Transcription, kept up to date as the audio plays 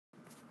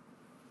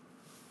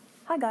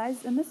Hi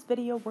guys, in this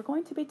video we're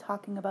going to be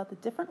talking about the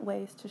different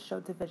ways to show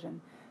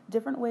division,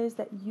 different ways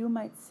that you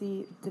might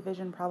see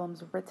division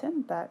problems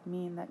written that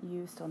mean that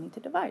you still need to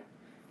divide.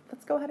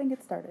 Let's go ahead and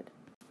get started.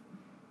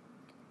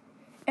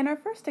 In our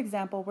first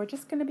example, we're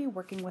just going to be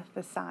working with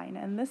the sign,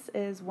 and this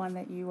is one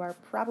that you are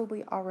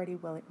probably already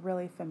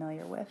really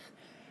familiar with.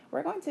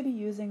 We're going to be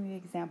using the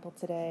example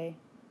today,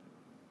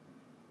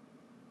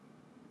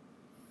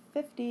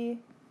 50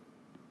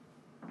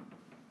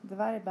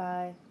 divided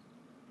by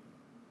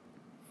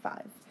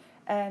 5.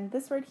 And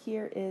this right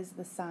here is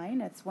the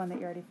sign. It's one that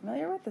you're already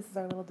familiar with. This is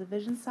our little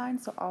division sign.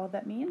 So all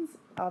that means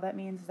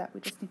is that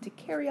we just need to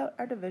carry out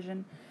our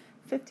division.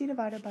 50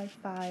 divided by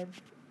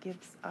 5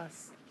 gives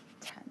us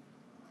 10.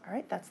 All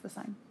right, that's the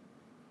sign.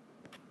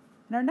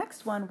 In our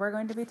next one, we're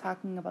going to be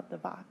talking about the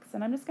box.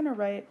 And I'm just going to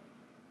write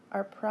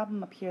our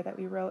problem up here that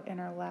we wrote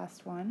in our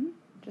last one,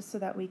 just so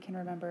that we can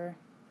remember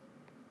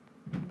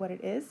what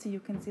it is, so you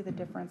can see the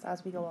difference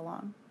as we go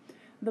along.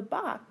 The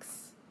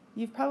box,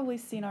 you've probably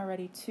seen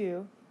already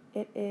too.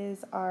 It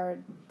is our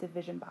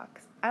division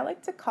box. I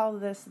like to call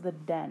this the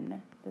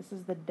den. This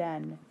is the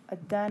den. A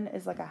den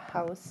is like a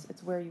house.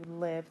 It's where you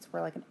live. It's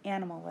where like an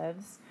animal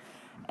lives.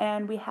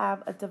 And we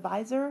have a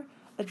divisor,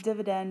 a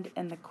dividend,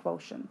 and the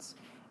quotient.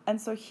 And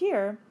so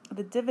here,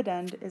 the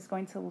dividend is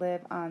going to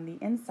live on the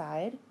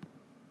inside.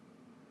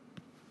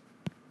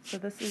 So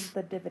this is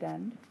the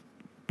dividend.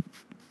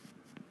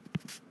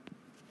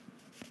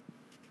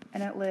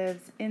 And it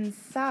lives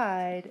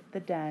inside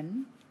the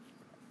den.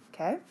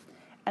 Okay,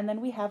 and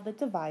then we have the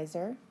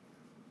divisor,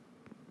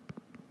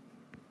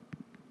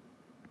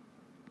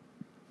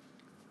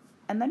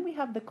 and then we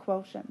have the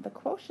quotient. The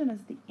quotient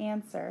is the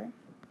answer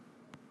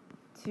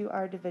to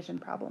our division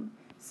problem.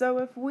 So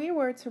if we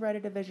were to write a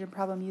division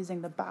problem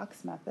using the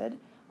box method,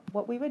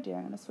 what we would do,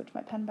 I'm going to switch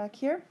my pen back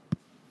here,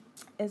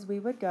 is we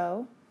would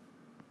go,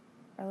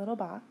 our little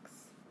box,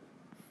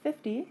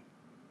 50,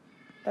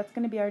 that's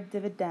going to be our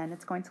dividend.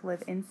 It's going to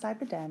live inside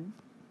the den,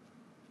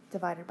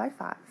 divided by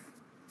 5.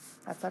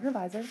 That's our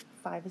divisor,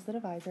 5 is the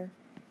divisor,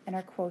 and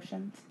our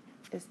quotient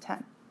is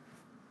 10.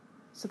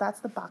 So that's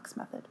the box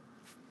method.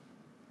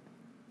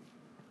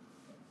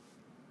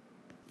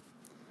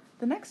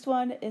 The next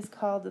one is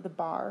called the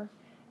bar,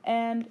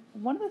 and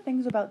one of the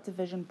things about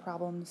division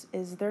problems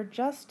is they're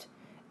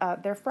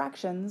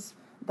fractions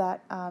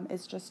that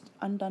is just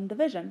undone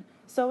division.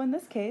 So in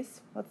this case,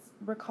 let's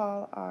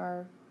recall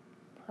our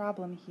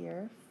problem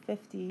here,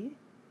 50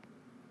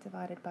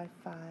 divided by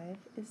 5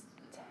 is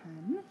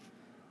 10.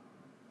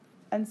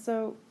 And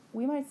so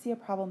we might see a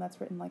problem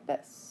that's written like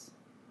this.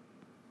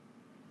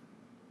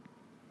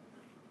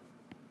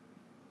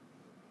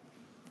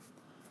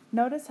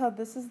 Notice how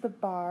this is the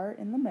bar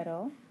in the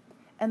middle,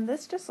 and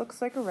this just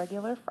looks like a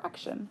regular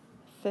fraction,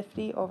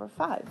 50 over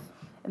 5.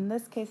 In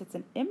this case, it's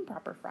an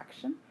improper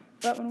fraction,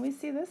 but when we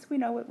see this, we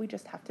know what we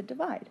just have to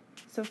divide.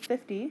 So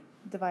 50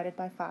 divided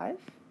by 5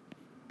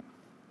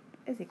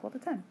 is equal to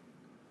 10.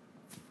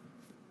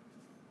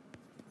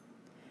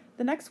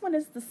 The next one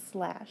is the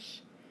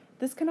slash.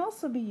 This can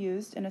also be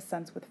used in a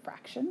sense with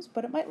fractions,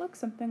 but it might look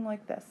something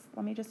like this.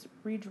 Let me just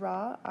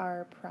redraw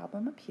our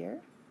problem up here.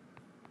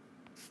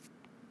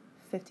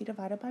 50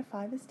 divided by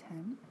 5 is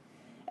 10.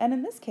 And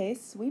in this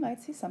case, we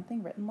might see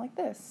something written like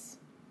this.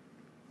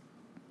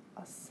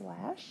 A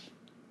slash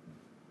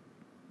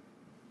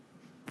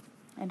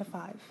and a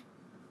 5.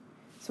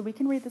 So we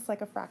can read this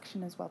like a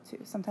fraction as well too.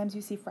 Sometimes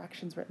you see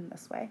fractions written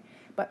this way,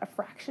 but a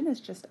fraction is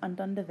just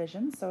undone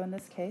division. So in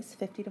this case,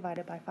 50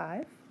 divided by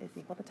 5 is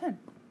equal to 10.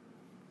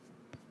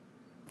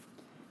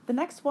 The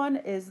next one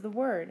is the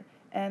word,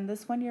 and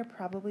this one you're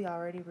probably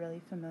already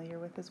really familiar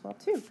with as well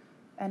too.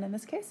 And in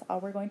this case, all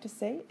we're going to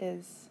say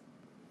is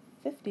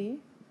 50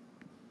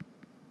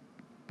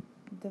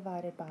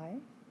 divided by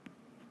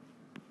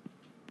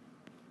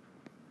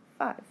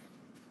 5.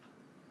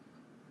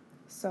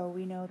 So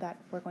we know that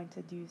we're going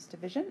to use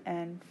division,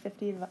 and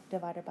 50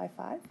 divided by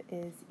 5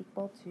 is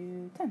equal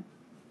to 10.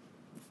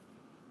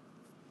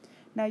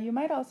 Now you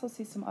might also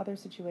see some other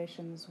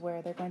situations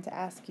where they're going to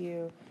ask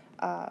you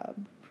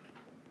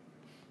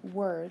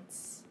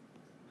words,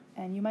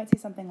 and you might see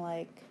something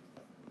like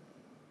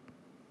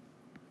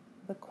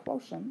the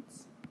quotient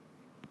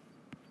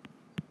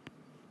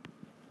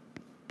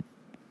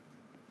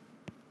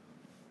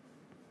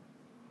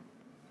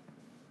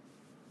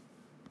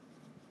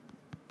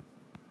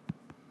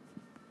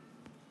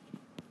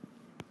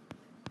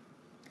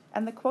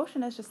and the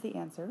quotient is just the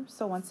answer.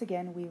 So once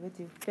again, we would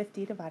do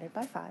 50 divided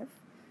by 5,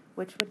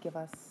 which would give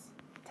us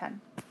 10.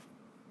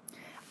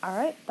 All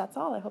right, that's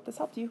all. I hope this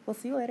helped you. We'll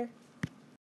see you later.